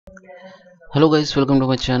Hello guys, welcome to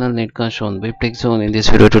my channel Netcast on Web Tech Zone. In this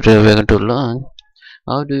video tutorial, we are going to learn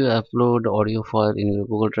how do you upload audio file in your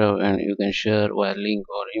Google Drive and you can share via link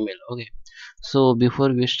or email. Okay, so before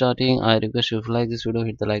we starting, I request you if you like this video,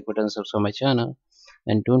 hit the like button, subscribe my channel,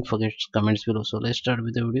 and don't forget comments below. So let's start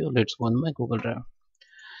with the video. Let's go on my Google Drive.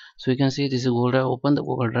 So you can see this is Google Drive. Open the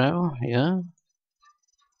Google Drive. Yeah.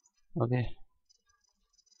 Okay.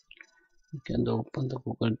 You can open the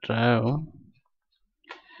Google Drive.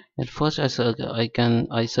 At first, I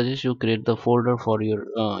suggest you create the folder for your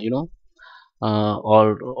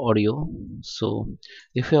or audio. So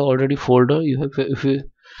if you have already folder, you have if you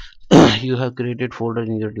you have created folder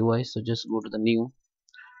in your device, so just go to the new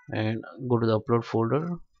and go to the upload folder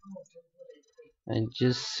and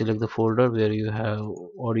just select the folder where you have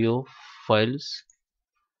audio files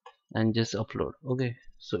and just upload. Okay,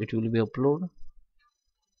 so it will be upload.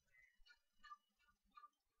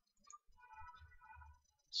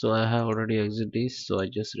 So I have already exit this, so I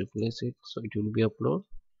just replace it, so it will be upload.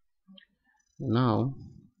 Now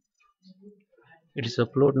it is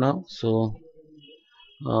upload now. So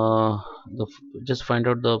uh, just find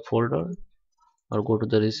out the folder or go to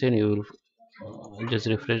the recent. You will just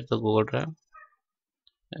refresh the Google Drive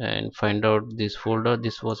and find out this folder.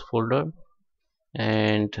 This was folder,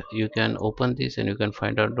 and you can open this and you can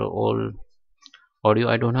find out the all audio.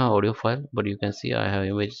 I don't have audio file, but you can see I have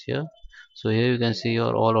images here. So here you can see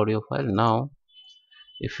your all audio file. Now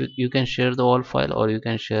if you can share the all file or you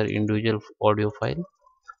can share individual audio file.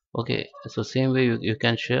 Okay, so same way you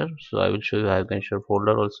can share. So I will show you how you can share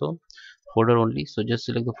folder also, folder only. So just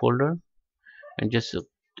select the folder and just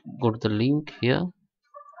go to the link here,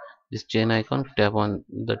 this chain icon, tap on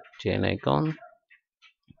the chain icon,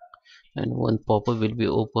 and one pop-up will be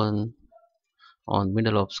open on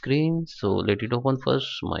middle of screen. So let it open first.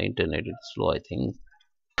 My internet is slow, I think.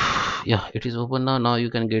 Yeah, it is open now. Now you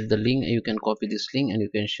can get the link and you can copy this link and you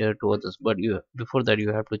can share to others, but you before that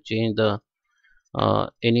you have to change the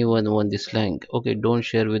anyone want this link. Okay, don't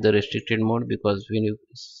share with the restricted mode, because when you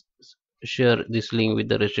share this link with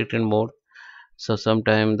the restricted mode, so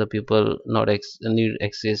sometime the people not need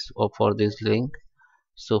access for this link.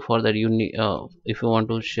 So for that you need if you want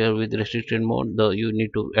to share with restricted mode, you need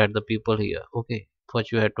to add the people here. Okay,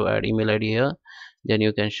 first you have to add email ID here, then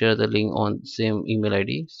you can share the link on same email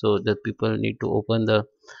ID, so that people need to open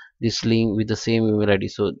this link with the same email ID.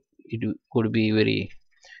 So it could be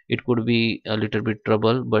a little bit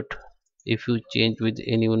trouble, but if you change with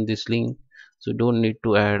anyone this link, so don't need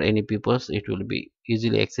to add any peoples, it will be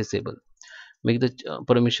easily accessible. Make the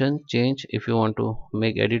permission change. If you want to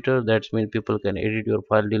make editor, that means people can edit your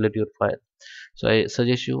file, delete your file. So I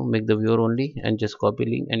suggest you make the viewer only and just copy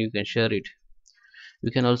link and you can share it.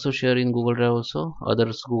 You can also share in Google Drive also,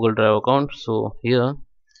 others Google Drive account. So here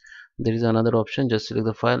there is another option, just select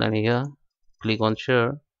the file and here click on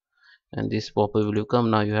share, and this pop-up will come.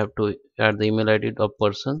 Now you have to add the email ID of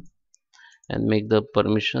person and make the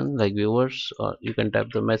permission like viewers, or you can type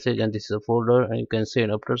the message and this is a folder and you can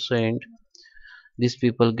send. After send, these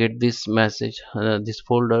people get this message, this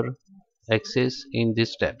folder access in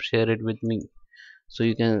this tab, share it with me. So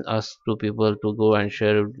you can ask two people to go and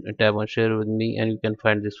share, tab on share with me, and you can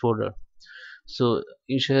find this folder. So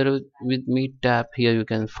in share with me tab, here you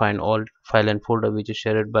can find all file and folder which is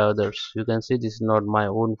shared by others. You can see this is not my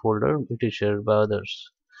own folder, it is shared by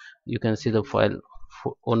others. You can see the file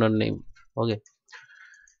owner name. Okay,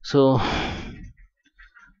 so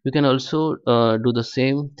you can also do the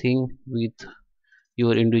same thing with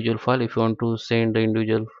your individual file. If you want to send the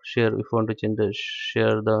individual share, if you want to change the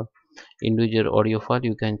share the individual audio file,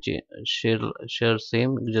 you can share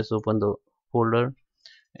same. Just open the folder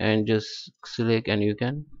and just select and you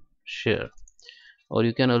can share. Or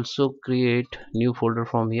you can also create new folder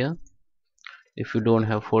from here if you don't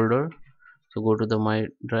have folder. So go to the my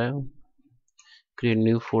drive, create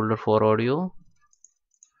new folder for audio,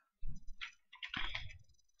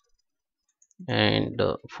 and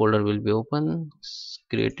the folder will be open,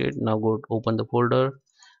 created. Now go open the folder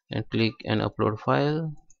and click and upload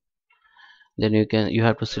file. Then you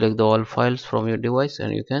have to select the all files from your device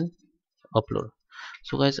and you can upload.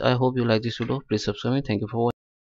 So guys, I hope you like this video. Please subscribe me. Thank you for watching.